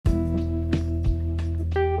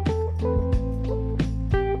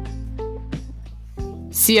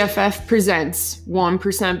CFF presents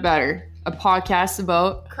 1% Better, a podcast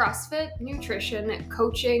about CrossFit, nutrition,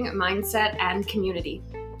 coaching, mindset, and community.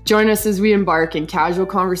 Join us as we embark in casual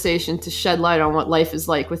conversation to shed light on what life is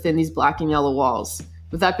like within these black and yellow walls.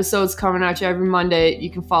 With episodes coming at you every Monday, you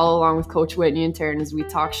can follow along with Coach Whitney and Taryn as we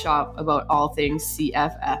talk shop about all things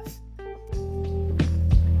CFF.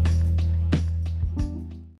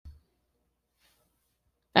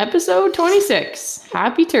 Episode 26.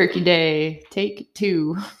 Happy Turkey Day. Take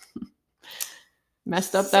 2.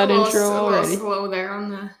 Messed up that intro already. Slow there on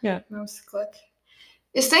the mouse click.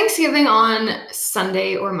 Is Thanksgiving on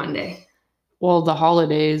Sunday or Monday? Well, the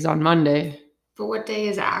holiday is on Monday. But what day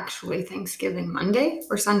is actually Thanksgiving? Monday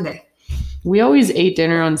or Sunday? We always ate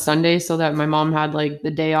dinner on Sunday so that my mom had like the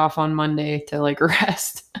day off on Monday to like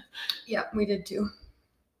rest. Yeah, we did too.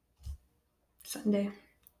 Sunday.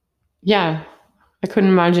 Yeah. I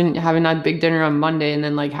couldn't imagine having that big dinner on Monday and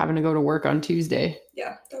then like having to go to work on Tuesday.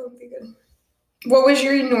 Yeah, that would be good. What was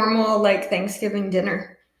your normal like Thanksgiving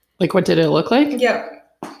dinner? Like what did it look like? Yeah.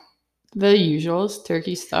 The usuals,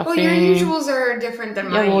 turkey stuffing. Well, your usuals are different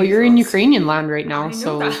than my usuals. You're in Ukrainian land right now, I know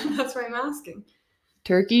so that's why I'm asking.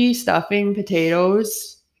 Turkey, stuffing,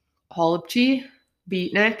 potatoes, holubchi,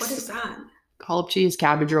 beatniks. What is that? Holubchi is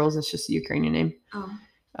cabbage rolls. It's just a Ukrainian name.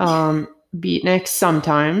 Oh. Beatniks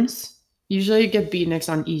sometimes. Usually you get beatniks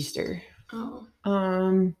on Easter.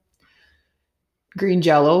 Oh. Green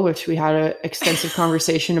Jello, which we had an extensive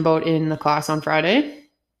conversation about in the class on Friday.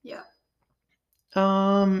 Yeah.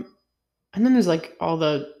 And then there's like all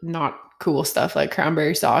the not cool stuff like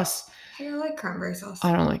cranberry sauce. I like cranberry sauce.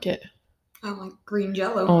 I don't like it. I like green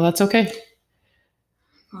Jello. Oh, that's okay.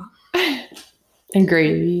 Well. And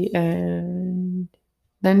gravy and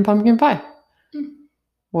then pumpkin pie. Mm.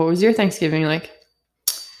 What was your Thanksgiving like?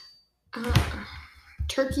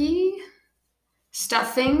 Turkey,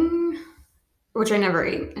 stuffing, which I never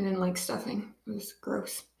ate. I didn't like stuffing. It was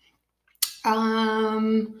gross.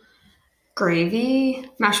 Gravy,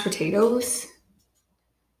 mashed potatoes.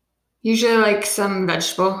 Usually like some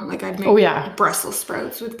vegetable. Like I'd make Brussels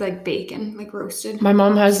sprouts with like bacon, like roasted. My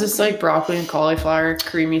mom has this like broccoli and cauliflower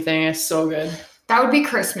creamy thing. It's so good. That would be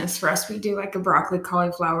Christmas for us. We do like a broccoli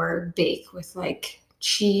cauliflower bake with like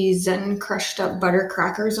cheese and crushed up butter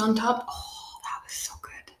crackers on top. Oh, that was so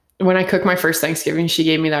good. When I cooked my first Thanksgiving, she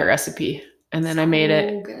gave me that recipe. And then I made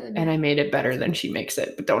it. Good. And I made it better than she makes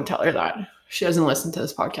it. But don't tell her that. She doesn't listen to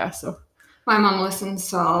this podcast, so. My mom listens,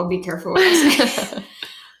 so I'll be careful what I say.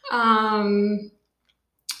 And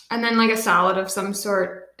then like a salad of some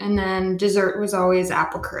sort. And then dessert was always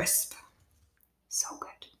apple crisp. So good.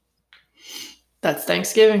 That's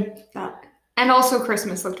Thanksgiving. That. And also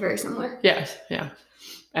Christmas looked very similar. Yes, yeah.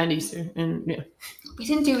 And Easter. And yeah. We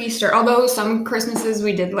didn't do Easter. Although some Christmases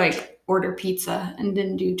we did like order pizza and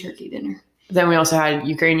didn't do turkey dinner. Then we also had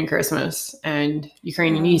Ukrainian Christmas and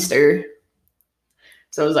Ukrainian Easter.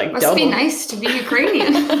 So it was like Must double. be nice to be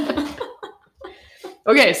Ukrainian.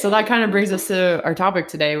 Okay, so that kind of brings us to our topic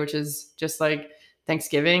today, which is just like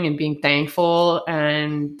Thanksgiving and being thankful.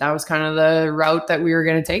 And that was kind of the route that we were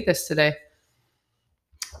going to take this today.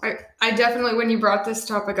 I definitely, when you brought this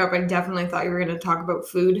topic up, I definitely thought you were going to talk about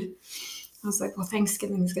food. I was like, well,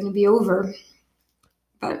 Thanksgiving is going to be over.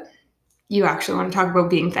 But you actually want to talk about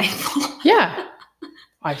being thankful. Yeah.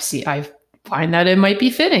 I find that it might be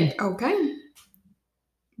fitting. Okay.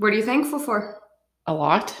 What are you thankful for? A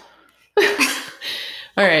lot.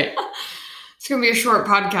 All right. It's going to be a short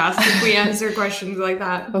podcast if we answer questions like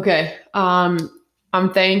that. Okay. I'm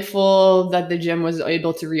thankful that the gym was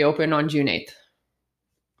able to reopen on June 8th.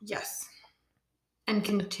 Yes. And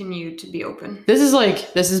continue to be open. This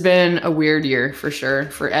has been a weird year for sure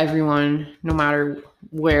for everyone, no matter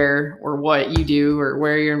where or what you do or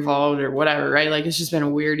where you're involved or whatever, right? Like it's just been a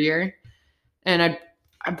weird year. And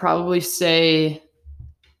I'd probably say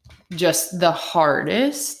just the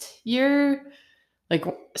hardest year. Like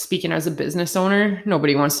speaking as a business owner,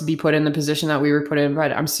 nobody wants to be put in the position that we were put in,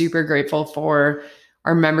 but I'm super grateful for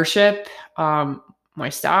our membership, my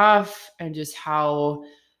staff, and just how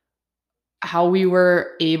we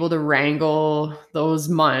were able to wrangle those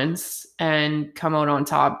months and come out on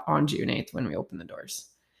top on June 8th when we opened the doors.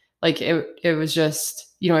 Like it was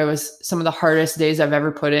just, it was some of the hardest days I've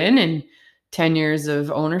ever put in 10 years of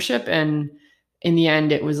ownership. And in the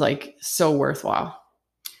end, it was like so worthwhile.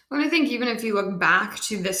 Well, I think even if you look back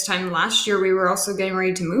to this time last year, we were also getting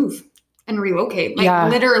ready to move and relocate.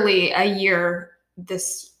 Like literally a year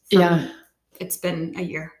It's been a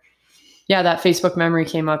year. Yeah, that Facebook memory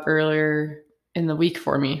came up earlier in the week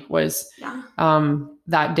for me was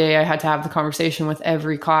that day I had to have the conversation with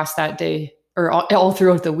every class that day or all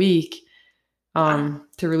throughout the week to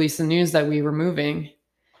release the news that we were moving.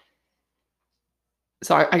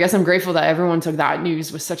 So I guess I'm grateful that everyone took that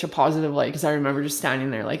news with such a positive light, because I remember just standing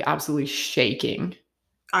there like absolutely shaking,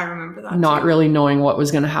 I remember that not too. really knowing what was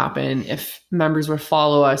going to happen, if members would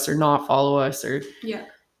follow us or not follow us, or, Yeah.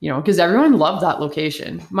 because everyone loved that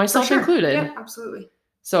location, myself For sure. included. Yeah, absolutely.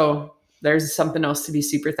 So there's something else to be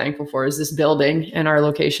super thankful for, is this building and our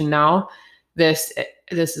location now. This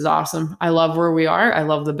is awesome. I love where we are. I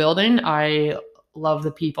love the building. I love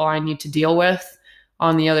the people I need to deal with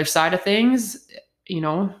on the other side of things.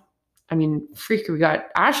 I mean, freak, we got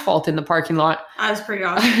asphalt in the parking lot. That was pretty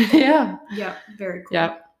awesome. Yeah. Yeah, very cool.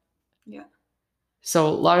 Yeah. Yeah. So a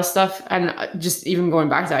lot of stuff, and just even going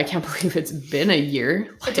back to that, I can't believe it's been a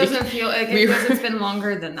year. It doesn't feel like it feels it's been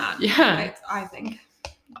longer than that. Yeah. I think.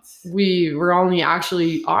 We were only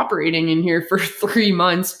actually operating in here for 3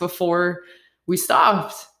 months before we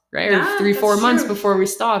stopped, right? Yeah, or 3-4 months true. before we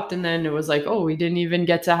stopped. And then it was like, oh, we didn't even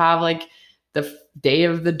get to have like the day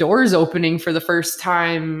of the doors opening for the first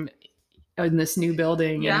time in this new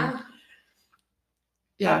building. Yeah.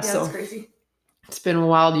 And so so that's crazy. It's been a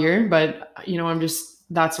wild year, but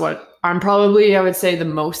that's what I'm probably, I would say, the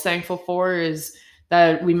most thankful for, is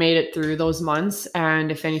that we made it through those months.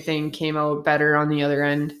 And if anything, came out better on the other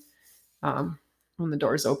end, when the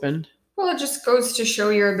doors opened. Well, it just goes to show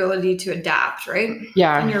your ability to adapt, right?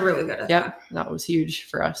 Yeah. And you're really good at that. That was huge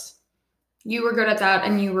for us. You were good at that,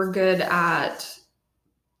 and you were good at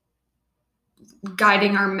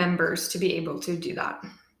guiding our members to be able to do that.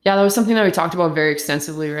 Yeah, that was something that we talked about very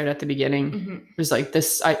extensively right at the beginning. Mm-hmm. It was like,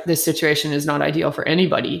 this situation is not ideal for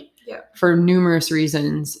anybody, for numerous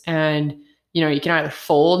reasons. And, you can either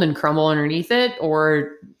fold and crumble underneath it,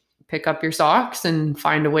 or pick up your socks and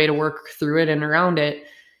find a way to work through it and around it.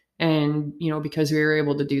 And, because we were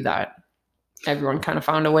able to do that, everyone kind of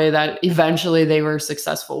found a way that eventually they were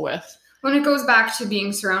successful with. When it goes back to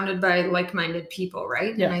being surrounded by like-minded people,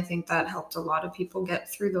 right? Yeah. And I think that helped a lot of people get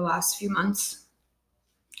through the last few months.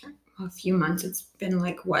 A few months. It's been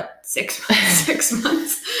like, what, 6 months? 6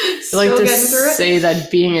 months. I like to say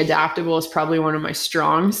that being adaptable is probably one of my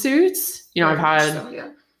strong suits.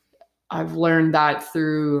 I've learned that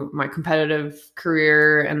through my competitive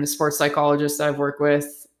career and the sports psychologists that I've worked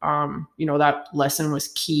with. That lesson was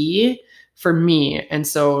key for me. And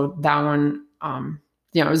so that one, I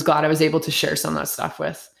was glad I was able to share some of that stuff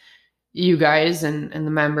with you guys and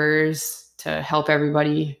the members to help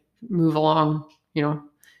everybody move along,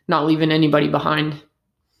 not leaving anybody behind.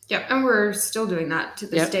 Yep. And we're still doing that to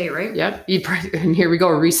this day, right? Yep. And here we go,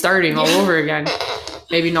 restarting all over again.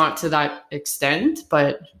 Maybe not to that extent,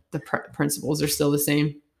 but the principles are still the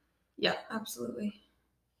same. Yeah, absolutely.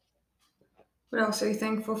 What else are you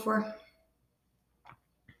thankful for?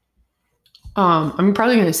 I'm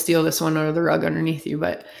probably going to steal this one out of the rug underneath you,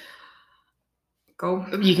 but go.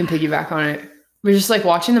 You can piggyback on it. We're just like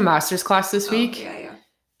watching the master's class this week. Yeah.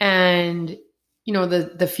 And,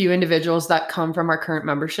 the few individuals that come from our current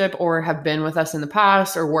membership or have been with us in the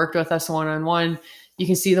past or worked with us one-on-one, you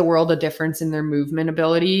can see the world of difference in their movement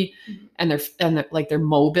ability and their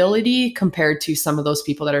mobility compared to some of those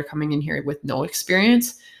people that are coming in here with no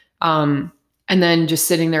experience. And then just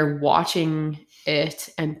sitting there watching it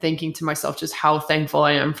and thinking to myself just how thankful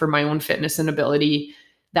I am for my own fitness and ability,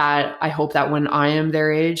 that I hope that when I am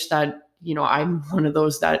their age, that, I'm one of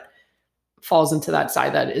those that falls into that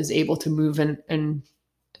side that is able to move and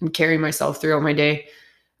carry myself throughout my day.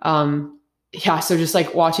 So just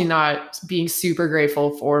like watching that, being super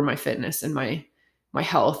grateful for my fitness and my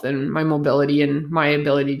health and my mobility and my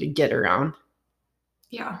ability to get around.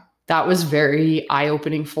 Yeah. That was very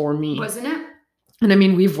eye-opening for me. Wasn't it? And I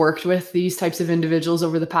mean, we've worked with these types of individuals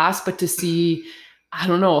over the past, but to see, I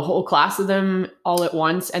don't know, a whole class of them all at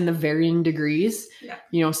once and the varying degrees,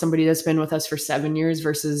 somebody that's been with us for 7 years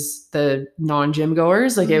versus the non-gym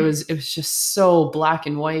goers, like it was just so black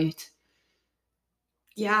and white.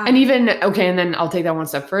 Yeah. And even, and then I'll take that one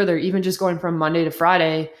step further, even just going from Monday to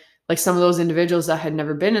Friday, like some of those individuals that had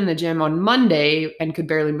never been in the gym on Monday and could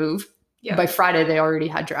barely move, by Friday, they already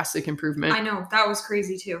had drastic improvement. I know. That was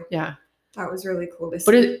crazy too. Yeah. That was really cool to see.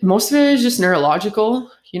 But most of it is just neurological.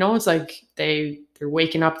 It's like they're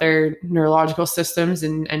waking up their neurological systems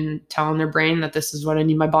and telling their brain that this is what I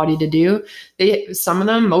need my body to do.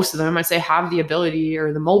 Most of them, I say, have the ability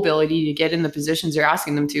or the mobility to get in the positions you're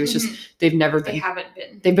asking them to. It's just they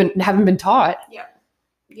haven't been taught.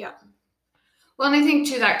 Yeah. Well, and I think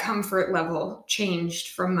too that comfort level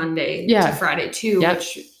changed from Monday to Friday too,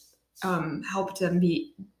 which helped them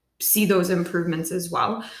see those improvements as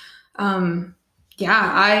well. I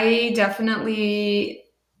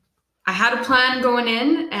had a plan going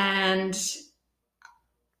in and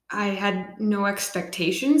I had no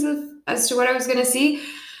expectations as to what I was going to see.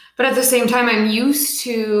 But at the same time, I'm used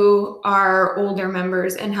to our older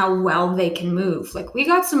members and how well they can move. Like, we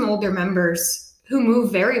got some older members who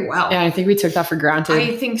move very well. Yeah, I think we took that for granted.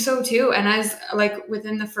 I think so too. And as like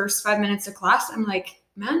within the first 5 minutes of class, I'm like,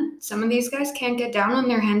 man, some of these guys can't get down on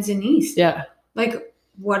their hands and knees. Yeah. Like,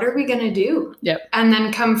 what are we going to do? Yep. And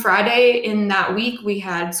then come Friday in that week, we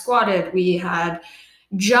had squatted, we had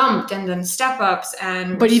jumped, and then step ups,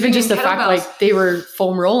 and but even just the kettlebells. fact like they were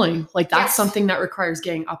foam rolling, like that's Yes. something that requires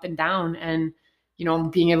getting up and down and, you know,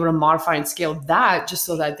 being able to modify and scale that just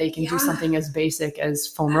so that they can do Yeah. something as basic as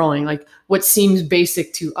foam rolling. Like what seems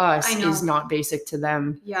basic to us I know. is not basic to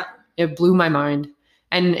them. Yeah. It blew my mind.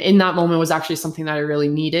 And in that moment was actually something that I really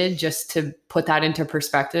needed, just to put that into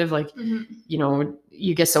perspective. Like, Mhm. you know,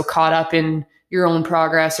 you get so caught up in your own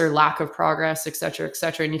progress or lack of progress, et cetera, et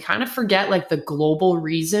cetera. And you kind of forget like the global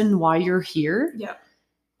reason why you're here. Yeah.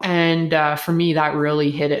 And for me, that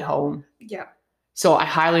really hit it home. Yeah. So I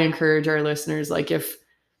highly encourage our listeners, like if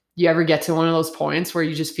you ever get to one of those points where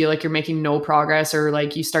you just feel like you're making no progress, or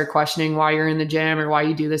like you start questioning why you're in the gym or why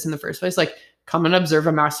you do this in the first place, like come and observe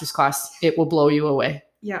a master's class. It will blow you away.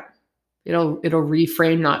 Yeah. It'll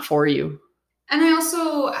reframe that for you. And I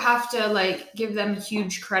also have to like give them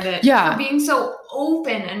huge credit Yeah. for being so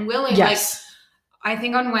open and willing. Yes. Like, I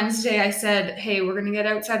think on Wednesday I said, hey, we're going to get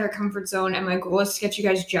outside our comfort zone, and my goal is to get you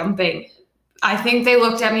guys jumping. I think they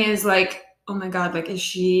looked at me as like, oh my God, like, is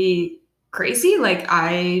she crazy? Like,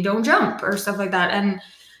 I don't jump or stuff like that. And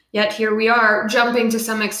yet here we are jumping to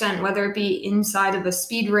some extent, whether it be inside of a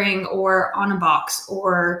speed ring or on a box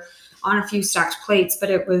or on a few stacked plates. But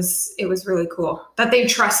it was really cool that they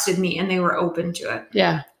trusted me and they were open to it.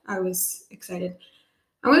 Yeah. I was excited.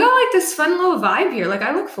 And we got like this fun little vibe here. Like,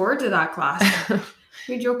 I look forward to that class.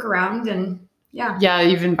 We joke around and yeah. Yeah.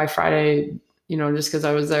 Even by Friday, you know, just because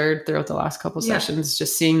I was there throughout the last couple Yeah. sessions,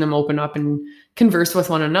 just seeing them open up and converse with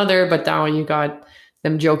one another. But now you got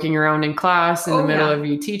them joking around in class in the middle yeah. of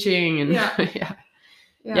you teaching. And Yeah.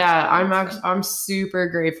 yeah, I'm super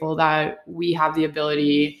grateful that we have the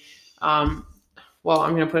ability. Well,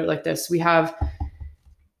 I'm going to put it like this. We have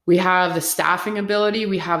the staffing ability,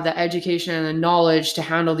 we have the education and the knowledge to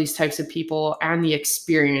handle these types of people, and the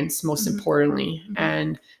experience, most Mhm. importantly. Mhm.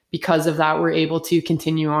 And because of that, we're able to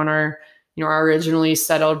continue on our originally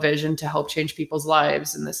set out vision to help change people's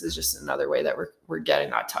lives. And this is just another way that we're getting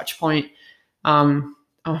that touch point.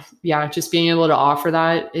 Just being able to offer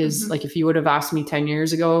that is Mhm. like, if you would have asked me 10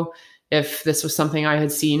 years ago if this was something I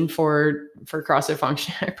had seen for CrossFit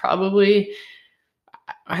Function,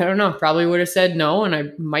 I don't know, probably would have said no. And I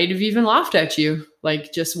might have even laughed at you.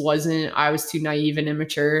 Like, I was too naive and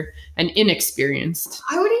immature and inexperienced.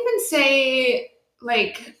 I would even say,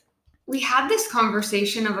 like, we had this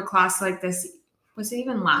conversation of a class like this. Was it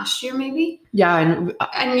even last year, maybe? Yeah.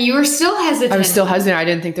 And you were still hesitant. I was still hesitant. I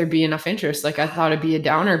didn't think there'd be enough interest. Like, I thought it'd be a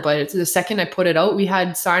downer, but it's the second I put it out, we had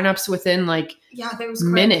signups within like there was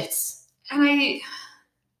quick. minutes. And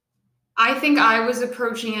I think I was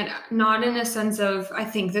approaching it not in a sense of, I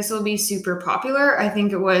think this will be super popular. I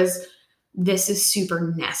think it was, this is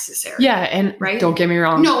super necessary. Yeah. And right? Don't get me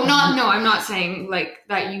wrong. No, I'm not saying like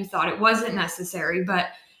that you thought it wasn't necessary, but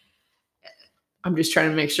I'm just trying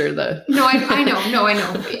to make sure that. No, I know. No, I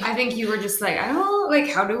know. I think you were just like,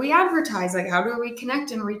 how do we advertise? Like, how do we connect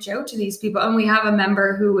and reach out to these people? And we have a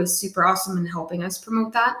member who was super awesome in helping us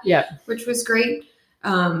promote that. Yeah. Which was great.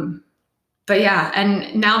 But yeah,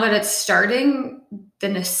 and now that it's starting, the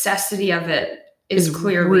necessity of it is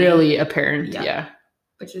clearly really apparent. Yeah.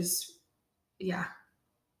 Which is, yeah.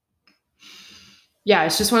 Yeah,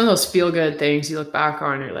 it's just one of those feel good things you look back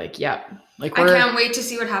on. You're like, yeah. Like, I can't wait to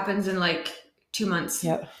see what happens in like 2 months.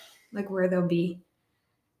 Yeah. Like, where they'll be.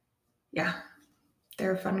 Yeah.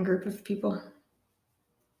 They're a fun group of people.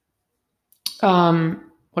 What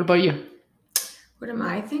about you? What am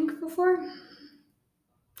I thankful for?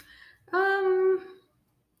 There's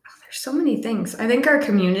so many things. I think our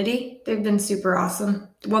community, they've been super awesome.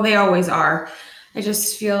 Well, they always are. I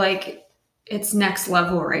just feel like it's next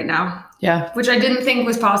level right now. Yeah. Which I didn't think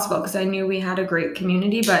was possible because I knew we had a great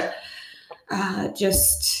community, but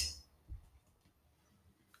just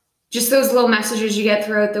those little messages you get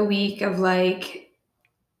throughout the week of like,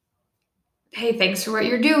 hey, thanks for what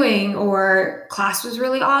you're doing, or class was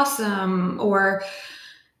really awesome, or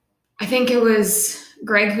I think it was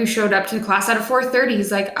Greg who showed up to class at 4:30.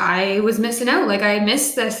 He's like, I was missing out. Like, I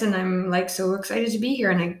missed this and I'm like so excited to be here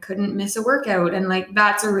and I couldn't miss a workout. And like,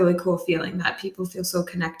 that's a really cool feeling that people feel so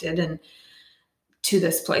connected and to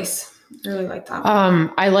this place. I really like that.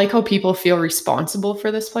 I like how people feel responsible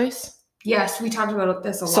for this place. Yes, we talked about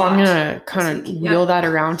this a lot. So I'm going to kind of wheel that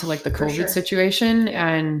around to like the COVID situation. Yeah.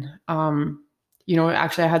 And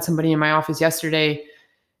actually I had somebody in my office yesterday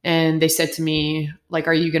and they said to me, like,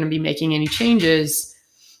 are you going to be making any changes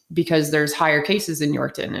because there's higher cases in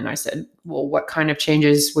Yorkton? And I said, well, what kind of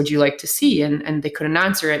changes would you like to see? And they couldn't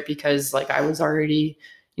answer it because like I was already,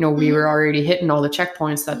 we were already hitting all the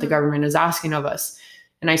checkpoints that the government is asking of us.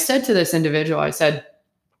 And I said to this individual, I said,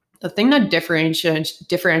 the thing that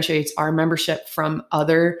differentiates our membership from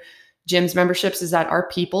other gyms memberships is that our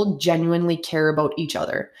people genuinely care about each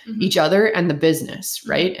other and the business,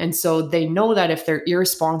 right? And so they know that if they're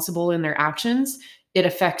irresponsible in their actions, it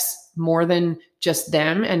affects more than just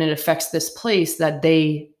them, and it affects this place that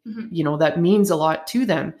they, that means a lot to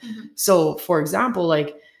them. So for example,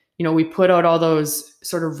 like, we put out all those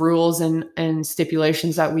sort of rules and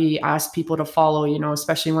stipulations that we asked people to follow,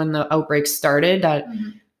 especially when the outbreak started, that,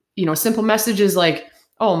 simple messages like,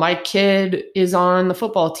 oh, my kid is on the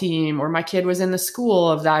football team, or my kid was in the school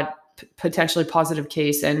of that potentially positive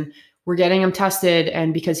case, and we're getting him tested.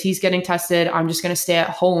 And because he's getting tested, I'm just going to stay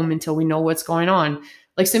at home until we know what's going on.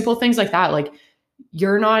 Like simple things like that. Like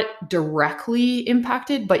you're not directly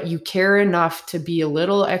impacted, but you care enough to be a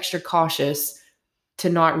little extra cautious to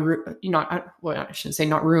not I shouldn't say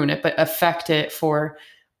not ruin it, but affect it for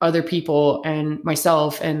other people and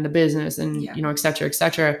myself and the business and, et cetera, et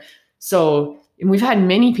cetera. So, and we've had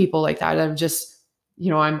many people like that. I'm just,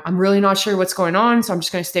 I'm really not sure what's going on. So I'm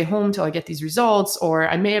just going to stay home till I get these results, or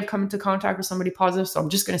I may have come into contact with somebody positive. So I'm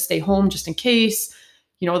just going to stay home just in case,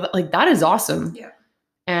 like that is awesome. Yeah.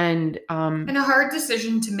 And a hard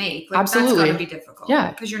decision to make. Like, absolutely. That's got to be difficult. Yeah.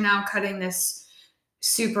 Because you're now cutting this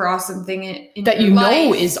super awesome thing in that your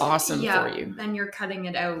life. Is awesome for you. Then you're cutting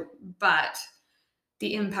it out. But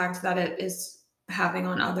the impact that it is having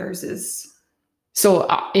on others is... So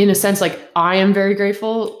in a sense, like I am very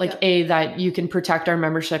grateful, like that you can protect our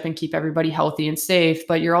membership and keep everybody healthy and safe,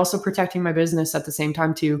 but you're also protecting my business at the same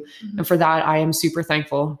time too. And for that, I am super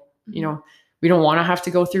thankful. We don't want to have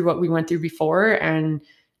to go through what we went through before. And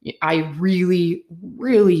I really,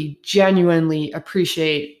 really genuinely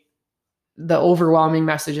appreciate the overwhelming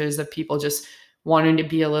messages of people just wanting to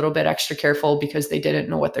be a little bit extra careful because they didn't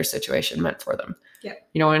know what their situation meant for them. Yeah.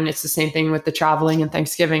 And it's the same thing with the traveling and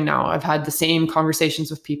Thanksgiving now. I've had the same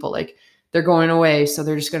conversations with people, like they're going away, so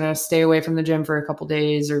they're just going to stay away from the gym for a couple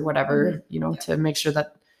days or whatever, to make sure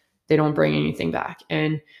that they don't bring anything back.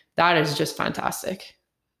 And that is just fantastic.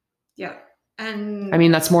 Yeah. And I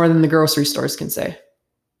mean, that's more than the grocery stores can say.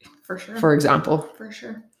 For sure. For example. For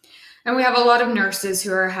sure. And we have a lot of nurses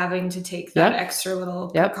who are having to take that extra little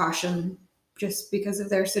precaution just because of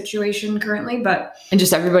their situation currently, and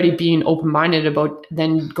just everybody being open-minded about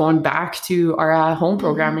then going back to our at-home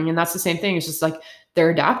programming. And that's the same thing. It's just like,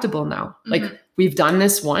 they're adaptable now. Like we've done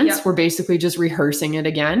this once, we're basically just rehearsing it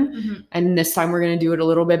again. And this time we're going to do it a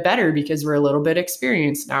little bit better because we're a little bit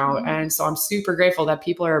experienced now. And so I'm super grateful that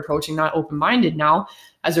people are approaching that open-minded now.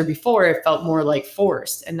 As or before, it felt more like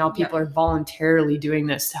forced. And now people are voluntarily doing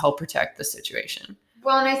this to help protect the situation.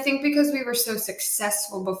 Well, and I think because we were so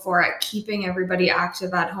successful before at keeping everybody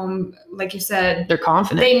active at home, like you said, they're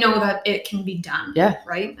confident. They know that it can be done. Yeah.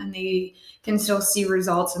 Right. And they can still see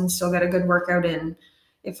results and still get a good workout in,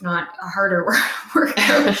 if not a harder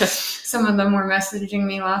workout. Some of them were messaging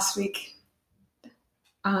me last week.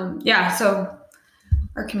 So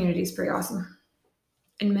our community is pretty awesome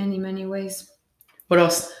in many, many ways. What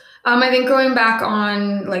else? I think going back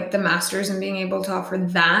on like the masters and being able to offer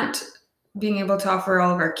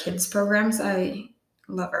all of our kids programs. I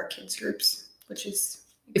love our kids groups, which is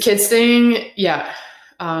the kids thing. Yeah.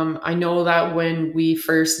 I know that when we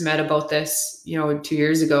first met about this, 2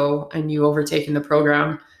 years ago, and you overtaking the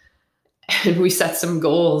program, and we set some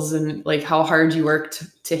goals and like how hard you worked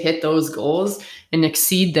to hit those goals and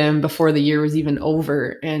exceed them before the year was even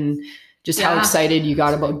over. And just how excited you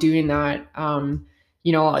got about doing that.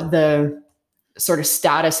 The sort of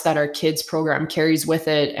status that our kids program carries with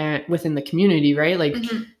it and within the community, right? Like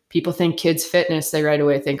people think kids fitness, they right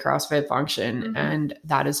away think CrossFit Function, and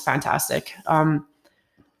that is fantastic. I'm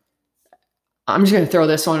just going to throw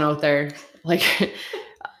this one out there. Like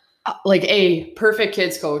a perfect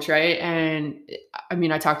kids coach, right? And I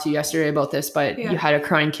mean, I talked to you yesterday about this, but you had a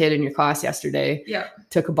crying kid in your class yesterday. Yeah.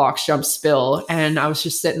 Took a box jump spill, and I was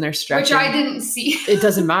just sitting there stretching. Which I didn't see. It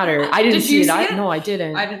doesn't matter. I didn't see it. No, I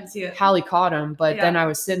didn't. I didn't see it. Hallie caught him, but then I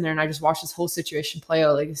was sitting there and I just watched this whole situation play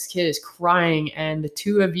out. Like this kid is crying, and the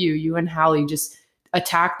two of you and Hallie, just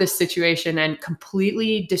attacked this situation and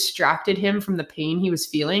completely distracted him from the pain he was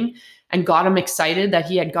feeling and got him excited that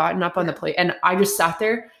he had gotten up on the plate. And I just sat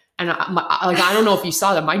there. And I don't know if you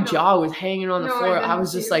saw that. My jaw was hanging on the floor. I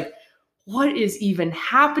was just like, what is even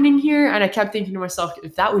happening here? And I kept thinking to myself,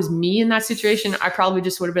 if that was me in that situation, I probably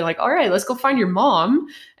just would have been like, all right, let's go find your mom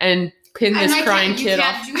and pin this crying kid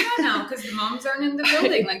off. You can't do that now because the moms aren't in the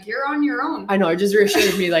building. Like, you're on your own. I know. It just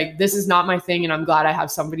reassured me, like, this is not my thing. And I'm glad I have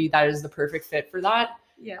somebody that is the perfect fit for that.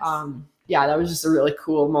 Yes. Yeah, that was just a really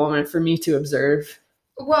cool moment for me to observe.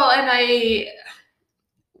 Well, and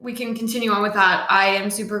we can continue on with that. I am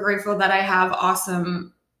super grateful that I have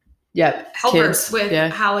awesome helpers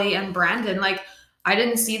with Hallie and Brandon. Like, I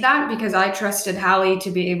didn't see that because I trusted Hallie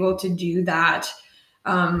to be able to do that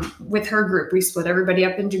with her group. We split everybody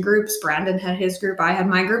up into groups. Brandon had his group. I had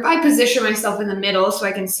my group. I position myself in the middle so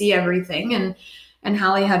I can see everything. And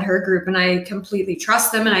Hallie had her group, and I completely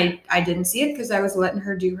trust them. And I didn't see it because I was letting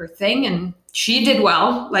her do her thing, and she did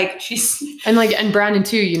well. Like, and Brandon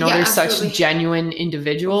too, you know, they're absolutely such genuine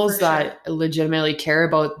individuals that legitimately care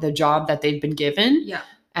about the job that they've been given. Yeah.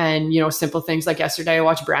 And, you know, simple things like yesterday, I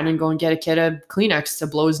watched Brandon go and get a kid a Kleenex to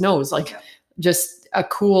blow his nose. Like, just a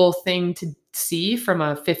cool thing to see from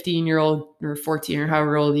a 15-year-old or 14 or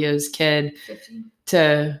however old he is kid 15.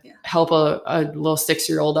 To help a little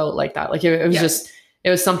 6-year-old out like that. Like, it was just, it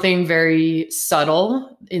was something very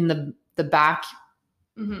subtle in the back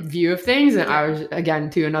view of things. And I was, again,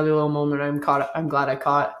 to another little moment I'm glad I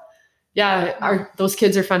caught. Yeah. Those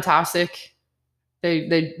kids are fantastic.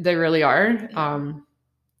 They really are.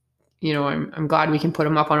 You know, I'm glad we can put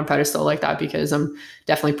them up on a pedestal like that, because I'm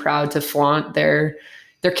definitely proud to flaunt their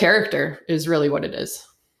character is really what it is.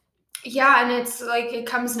 Yeah. And it's like, it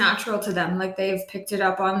comes natural to them. Like, they've picked it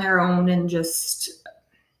up on their own, and just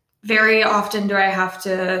not very often do I have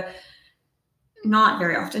to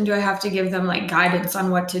give them like guidance on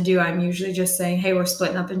what to do. I'm usually just saying, hey, we're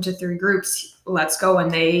splitting up into 3 groups. Let's go. And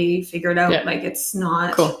they figure it out. Like, it's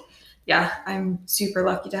not cool. Yeah. I'm super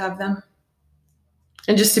lucky to have them.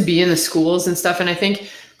 And just to be in the schools and stuff. And I think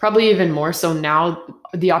probably even more so now,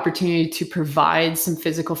 the opportunity to provide some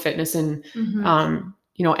physical fitness and,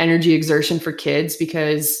 you know, energy exertion for kids,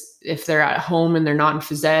 because if they're at home and they're not in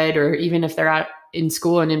phys ed, or even if they're in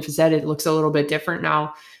school and in phys ed, it looks a little bit different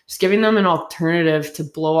now. Just giving them an alternative to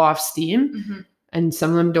blow off steam. And some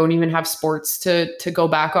of them don't even have sports to go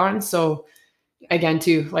back on. So again,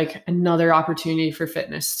 too, like, another opportunity for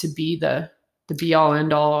fitness to be the be all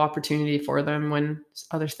end all opportunity for them when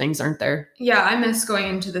other things aren't there. Yeah. I miss going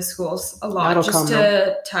into the schools a lot. Just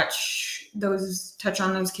to touch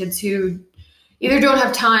on those kids who either don't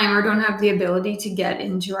have time or don't have the ability to get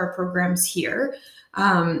into our programs here.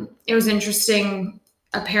 It was interesting.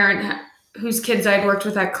 A parent whose kids I'd worked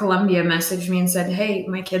with at Columbia messaged me and said, hey,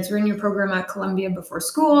 my kids were in your program at Columbia before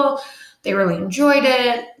school. They really enjoyed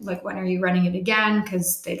it. Like, when are you running it again?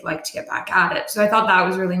 Because they'd like to get back at it. So I thought that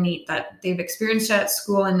was really neat that they've experienced it at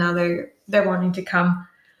school, and now they're wanting to come.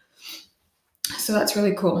 So that's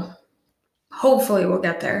really cool. Hopefully we'll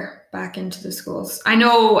get there back into the schools. I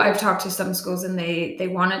know I've talked to some schools and they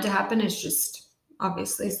want it to happen. It's just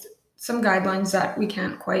obviously some guidelines that we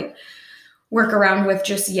can't quite work around with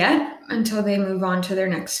just yet until they move on to their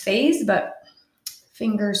next phase. But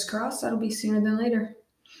fingers crossed, that'll be sooner than later.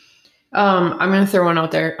 I'm going to throw one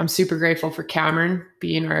out there. I'm super grateful for Cameron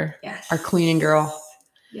being our cleaning girl.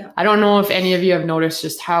 Yeah. I don't know if any of you have noticed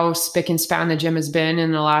just how spick and span the gym has been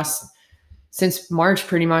in the since March,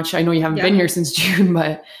 pretty much. I know you haven't been here since June,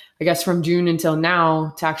 but I guess from June until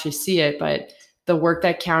now to actually see it. But the work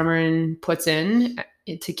that Cameron puts in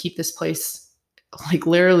to keep this place like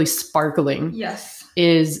literally sparkling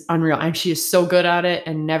is unreal. And she is so good at it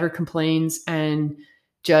and never complains. And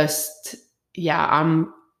just,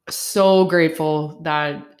 I'm so grateful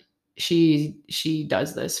that she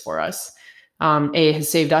does this for us. A, has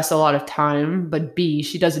saved us a lot of time, but B,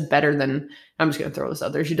 she does it better than, I'm just going to throw this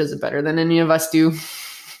out there, she does it better than any of us do.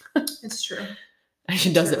 It's true. And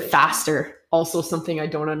she does it faster. Also something I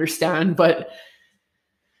don't understand, but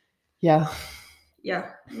yeah. Yeah,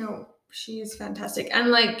 no, she is fantastic.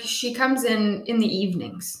 And like, she comes in the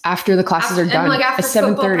evenings. After the classes are done. And like after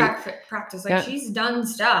 7:30. Practice. Like she's done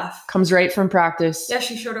stuff. Comes right from practice. Yeah,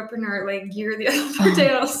 she showed up in her like gear the other day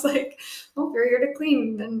and I was like, oh, you're here to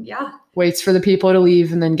clean. Then waits for the people to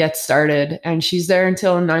leave and then gets started. And she's there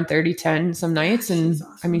until 9:30, 10 some nights. And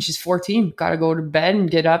awesome. I mean, she's 14. Got to go to bed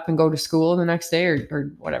and get up and go to school the next day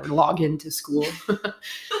or whatever, log into school.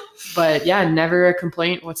 But yeah, never a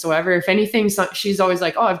complaint whatsoever. If anything, she's always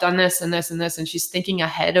like, oh, I've done this and this and this. And she's thinking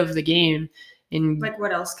ahead of the game. And like,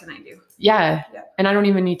 what else can I do? Yeah. And I don't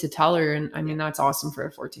even need to tell her. And I mean, that's awesome for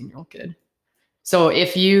a 14-year-old kid. So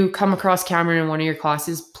if you come across Cameron in one of your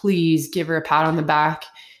classes, please give her a pat on the back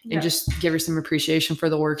and just give her some appreciation for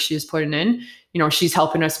the work she is putting in. You know, she's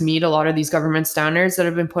helping us meet a lot of these government standards that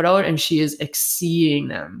have been put out and she is exceeding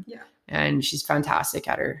them. Yeah. and she's fantastic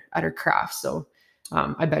at her craft. So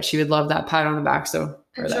I bet she would love that pat on the back. So,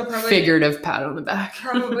 or that figurative pat on the back.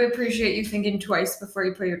 Probably appreciate you thinking twice before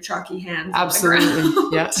you put your chalky hands.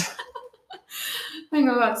 Absolutely. Yeah. I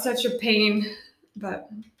know that's such a pain, but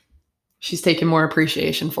she's taken more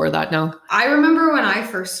appreciation for that now. I remember when I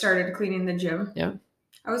first started cleaning the gym. Yeah.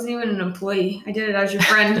 I wasn't even an employee. I did it as your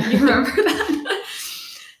friend. You remember that?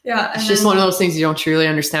 Yeah. It's just one of those things you don't truly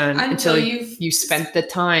understand until you spent the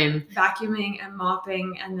time vacuuming and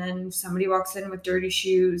mopping, and then somebody walks in with dirty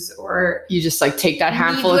shoes, or you just like take that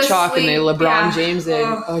handful of chalk and they LeBron James it,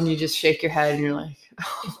 and you just shake your head and you're like,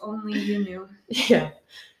 oh. If only you knew. Yeah.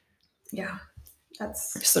 Yeah.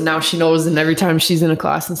 So now she knows, and every time she's in a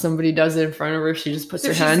class and somebody does it in front of her, she just puts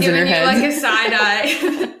her hands in her head. Like a side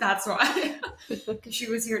eye. That's why. Because she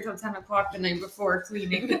was here till 10 o'clock the night before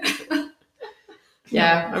cleaning.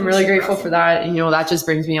 Yeah, I'm really grateful for that. And, that just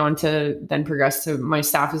brings me on to then progress to my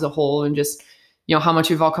staff as a whole, and just, how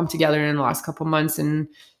much we've all come together in the last couple of months. And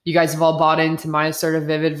you guys have all bought into my sort of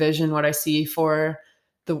vivid vision, what I see for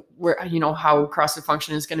how CrossFit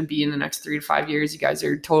Function is going to be in the next 3 to 5 years. You guys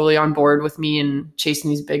are totally on board with me and chasing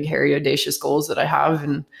these big, hairy, audacious goals that I have.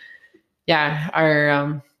 And yeah,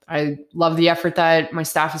 I love the effort that my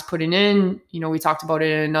staff is putting in. We talked about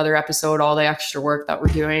it in another episode, all the extra work that we're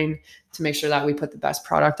doing to make sure that we put the best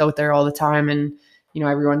product out there all the time. And,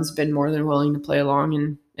 everyone's been more than willing to play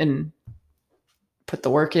along and put the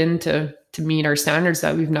work in to meet our standards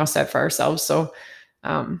that we've now set for ourselves. So,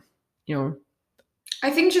 I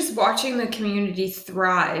think just watching the community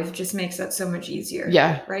thrive just makes that so much easier.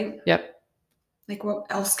 Yeah. Right? Yep. Like, what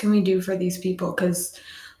else can we do for these people? Because,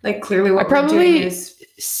 like, clearly what we're doing is...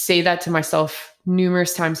 say that to myself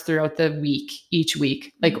numerous times throughout the week, each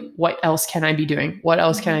week. Like, what else can I be doing? What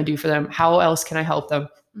else can I do for them? How else can I help them?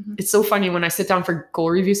 Mm-hmm. It's so funny when I sit down for goal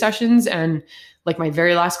review sessions, and like my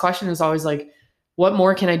very last question is always like, what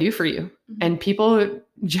more can I do for you? Mm-hmm. And people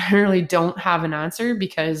generally don't have an answer,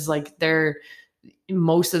 because like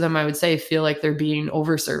most of them, I would say, feel like they're being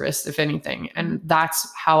over-serviced, if anything. And that's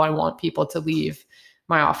how I want people to leave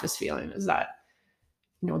my office feeling, is that,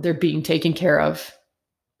 they're being taken care of.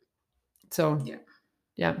 So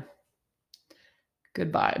yeah.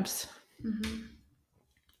 Good vibes.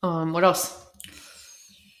 Mm-hmm. What else?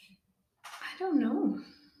 I don't know.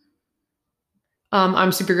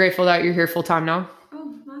 I'm super grateful that you're here full time now.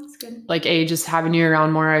 Oh, that's good. Like, just having you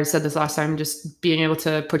around more. I said this last time, just being able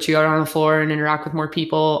to put you out on the floor and interact with more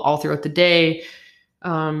people all throughout the day.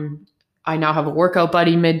 I now have a workout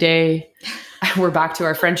buddy midday. We're back to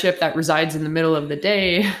our friendship that resides in the middle of the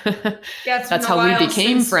day. Yeah, that's how we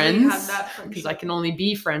became friends, because I can only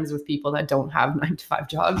be friends with people that don't have 9-to-5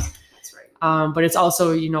 jobs. That's right. But it's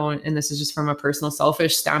also, and this is just from a personal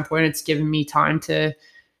selfish standpoint, it's given me time to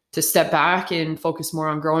step back and focus more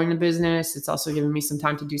on growing the business. It's also given me some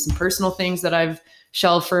time to do some personal things that I've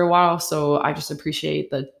shelved for a while. So I just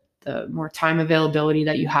appreciate the more time availability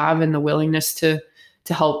that you have, and the willingness to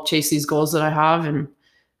help chase these goals that I have. And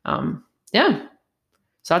yeah,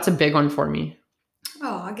 so that's a big one for me.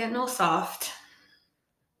 Oh, I'm getting all soft.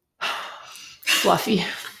 Fluffy.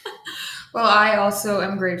 Well, I also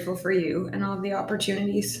am grateful for you and all the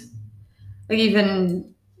opportunities. Like,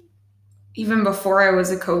 even before I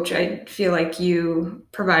was a coach, I feel like you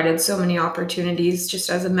provided so many opportunities just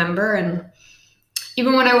as a member. And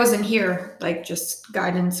even when I wasn't here, like, just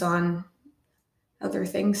guidance on other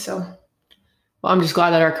things. So, well, I'm just glad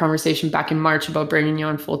that our conversation back in March about bringing you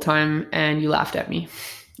on full time, and you laughed at me.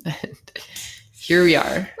 Here we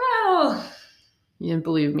are. Well, you didn't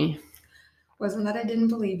believe me. Wasn't that I didn't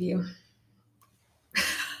believe you.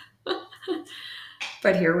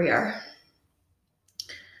 But here we are.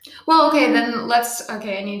 Well, okay, then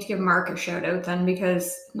I need to give Mark a shout out then,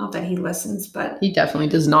 because not that he listens, but he definitely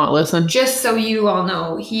does not listen. Just so you all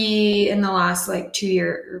know, he, in the last 2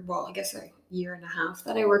 years, well, I guess a year and a half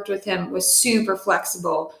that I worked with him, was super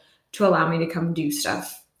flexible to allow me to come do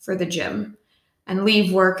stuff for the gym and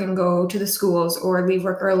leave work and go to the schools, or leave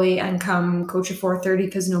work early and come coach at 4:30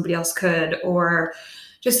 because nobody else could, or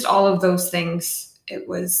just all of those things.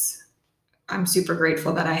 I'm super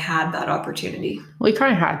grateful that I had that opportunity. Well, he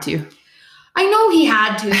kind of had to. I know he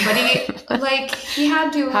had to, but he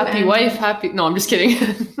had to. Happy wife, happy. No, I'm just kidding.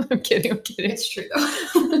 I'm kidding. It's true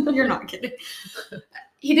though. You're not kidding.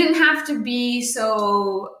 He didn't have to be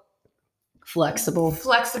so flexible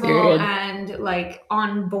period. And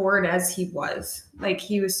on board as he was.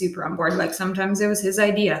 He was super on board. Sometimes it was his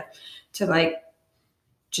idea to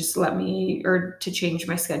just let me, or to change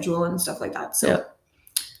my schedule and stuff like that. So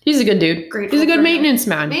He's a good dude. Grateful He's a good for him. maintenance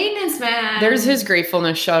man. Maintenance man. There's his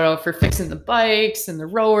gratefulness shout out for fixing the bikes and the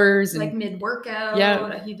rowers. And like mid-workout.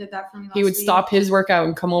 Yeah. He did that for me last he would week. stop his workout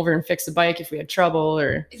and come over and fix the bike if we had trouble.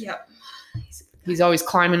 Or Yep. he's always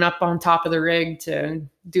climbing up on top of the rig to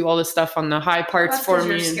do all this stuff on the high parts That's for 'cause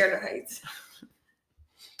me. You're scared of heights.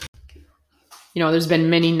 You know, there's been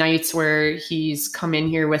many nights where he's come in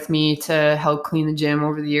here with me to help clean the gym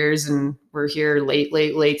over the years, and we're here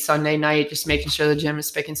late Sunday night, just making sure the gym is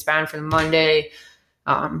spick and span for the Monday.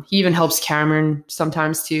 He even helps Cameron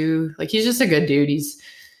sometimes too. Like, he's just a good dude. He's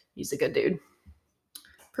a good dude.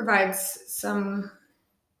 Provides some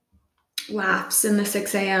laughs in the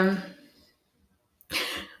 6 a.m.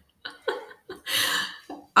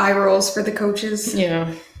 eye rolls for the coaches. Yeah.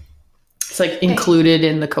 It's like included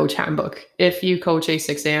in the coach handbook. If you coach a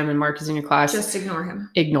 6 a.m. and Mark is in your class, just ignore him.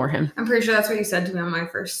 Ignore him. I'm pretty sure that's what you said to me on my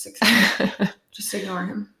first 6 a.m. Just ignore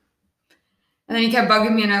him. And then he kept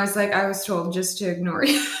bugging me, and I was like, I was told just to ignore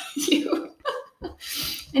you.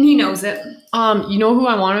 And he knows it. You know who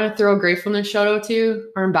I want to throw a gratefulness shout out to?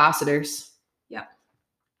 Our ambassadors. Yeah.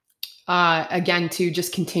 Again, to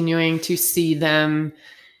just continuing to see them.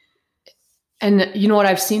 And you know what?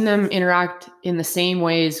 I've seen them interact in the same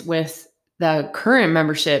ways with the current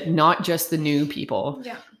membership, not just the new people.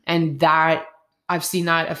 Yeah. And that I've seen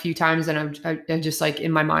that a few times, and I just like,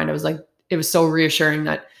 in my mind, I was like, it was so reassuring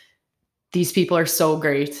that these people are so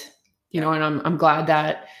great, you know, and I'm glad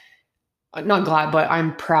that, not glad, but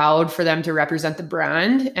I'm proud for them to represent the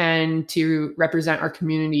brand and to represent our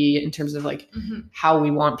community in terms of like how we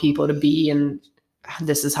want people to be, and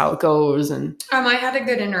this is how it goes. And I had a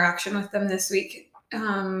good interaction with them this week.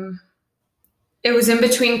 It was in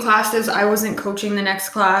between classes. I wasn't coaching the next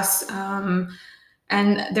class.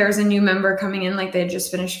 And there's a new member coming in, like they had just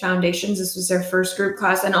finished foundations. This was their first group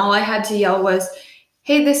class. And all I had to yell was,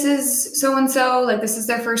 hey, this is so-and-so, like this is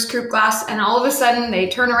their first group class. And all of a sudden they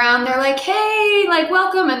turn around, they're like, hey, like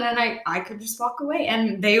welcome. And then I could just walk away,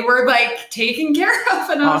 and they were like taken care of.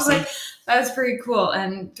 And I was like, that's pretty cool.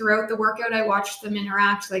 And throughout the workout, I watched them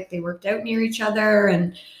interact, like they worked out near each other.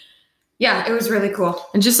 And yeah, it was really cool.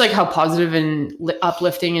 And just like how positive and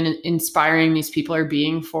uplifting and inspiring these people are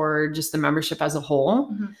being for just the membership as a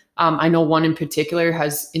whole. I know one in particular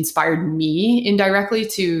has inspired me indirectly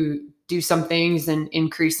to do some things and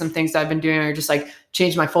increase some things that I've been doing, or just like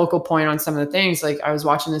change my focal point on some of the things. Like I was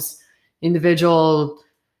watching this individual,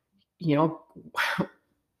 you know,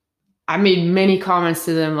 I made many comments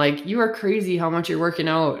to them like, you are crazy how much you're working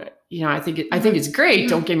out. You know, I think it's great.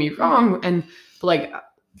 Don't get me wrong. And but like,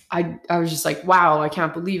 I was just like, wow, I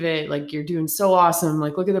can't believe it. Like, you're doing so awesome.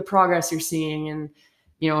 Like, look at the progress you're seeing. And,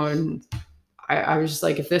 you know, and I was just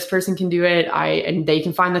like, if this person can do it, and they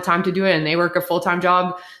can find the time to do it, and they work a full-time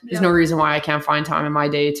job, there's no reason why I can't find time in my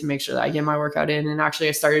day to make sure that I get my workout in. And actually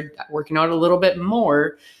I started working out a little bit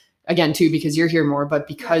more, again, too, because you're here more, but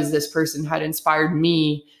because this person had inspired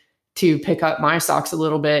me to pick up my socks a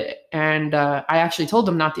little bit. And I actually told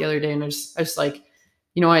them that the other day, and I was like,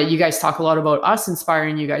 you know what, you guys talk a lot about us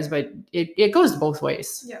inspiring you guys, but it goes both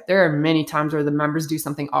ways. Yeah. There are many times where the members do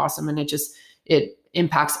something awesome, and it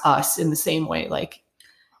impacts us in the same way. Like,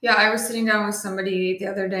 yeah, I was sitting down with somebody the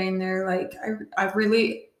other day, and they're like, I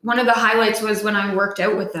really, one of the highlights was when I worked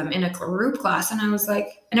out with them in a group class. And I was like,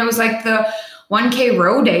 and it was like the 1K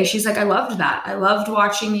row day. She's like, I loved that. I loved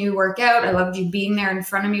watching you work out. I loved you being there in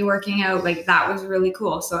front of me working out. Like, that was really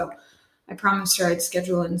cool. So I promised her I'd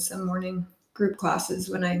schedule in some morning group classes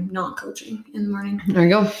when I'm not coaching in the morning. There you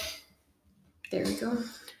go. There we go.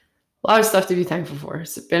 A lot of stuff to be thankful for.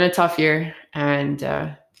 It's been a tough year, and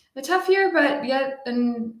a tough year, but yet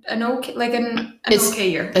an okay, like an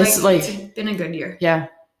okay year. It's it's been a good year. Yeah.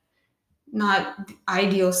 Not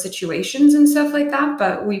ideal situations and stuff like that,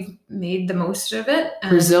 but we've made the most of it.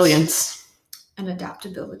 And resilience and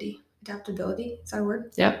adaptability. Adaptability, is that a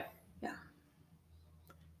word? Yep. Yeah.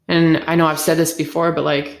 And I know I've said this before, but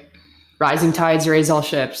like, rising tides raise all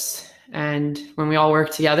ships. And when we all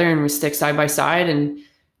work together and we stick side by side, and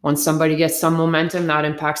once somebody gets some momentum, that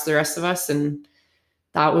impacts the rest of us. And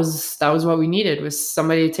that was what we needed, was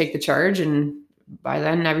somebody to take the charge. And by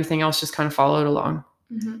then everything else just kind of followed along.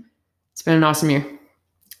 It's been an awesome year.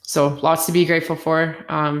 So lots to be grateful for.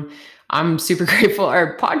 I'm super grateful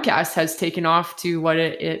our podcast has taken off to what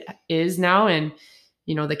it is now. And,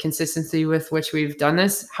 you know, the consistency with which we've done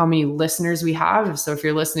this, how many listeners we have. So if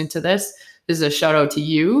you're listening to this is a shout out to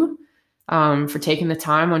you for taking the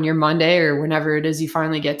time on your Monday or whenever it is you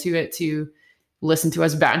finally get to it to listen to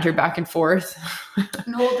us banter back and forth.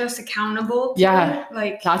 And hold us accountable. Yeah.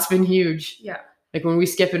 Like, that's been huge. Yeah. Like when we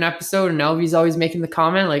skip an episode and Elvie's always making the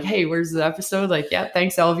comment like, hey, where's the episode? Like, yeah,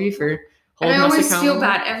 thanks Elvie for And I holding us always feel accountable.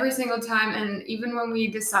 bad every single time. And even when we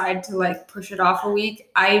decide to like push it off a week,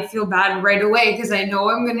 I feel bad right away because I know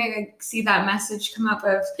I'm going to see that message come up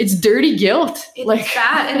of It's dirty guilt. it's Like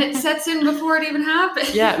bad, and it sets in before it even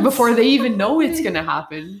happens. yeah, before they even know it's going to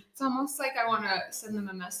happen. It's almost like I want to send them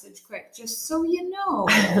a message quick, just so you know,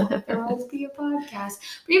 there will be a podcast.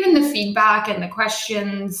 But even the feedback and the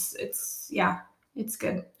questions, it's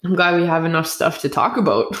good. I'm glad we have enough stuff to talk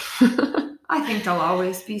about. I think there'll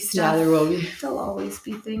always be stuff. Yeah, there will be. There'll always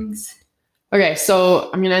be things. Okay,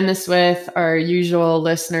 so I'm going to end this with our usual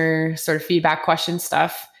listener sort of feedback question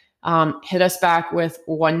stuff. Hit us back with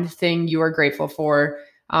one thing you are grateful for.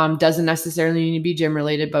 Doesn't necessarily need to be gym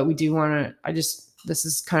related, but we do want to, this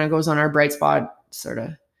is kind of goes on our bright spot sort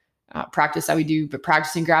of practice that we do, but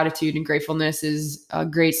practicing gratitude and gratefulness is a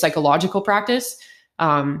great psychological practice.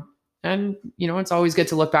 And, you know, it's always good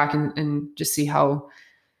to look back and just see how,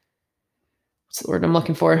 what's the word I'm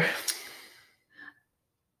looking for?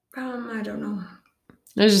 I don't know.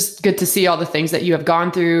 It's just good to see all the things that you have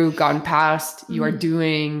gone through, gotten past, you are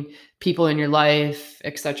doing, people in your life,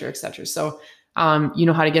 et cetera, et cetera. So, you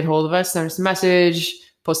know how to get hold of us. Send us a message,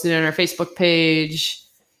 post it on our Facebook page,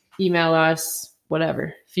 email us,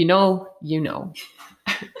 whatever. If you know, you know.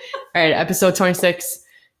 All right, episode 26.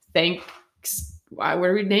 Thanks. What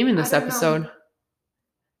are we naming this episode?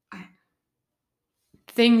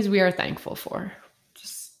 Things we are thankful for.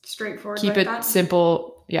 Just straightforward. Keep it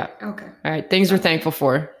simple. Yeah. Okay. All right. Things we're thankful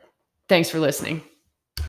for. Thanks for listening.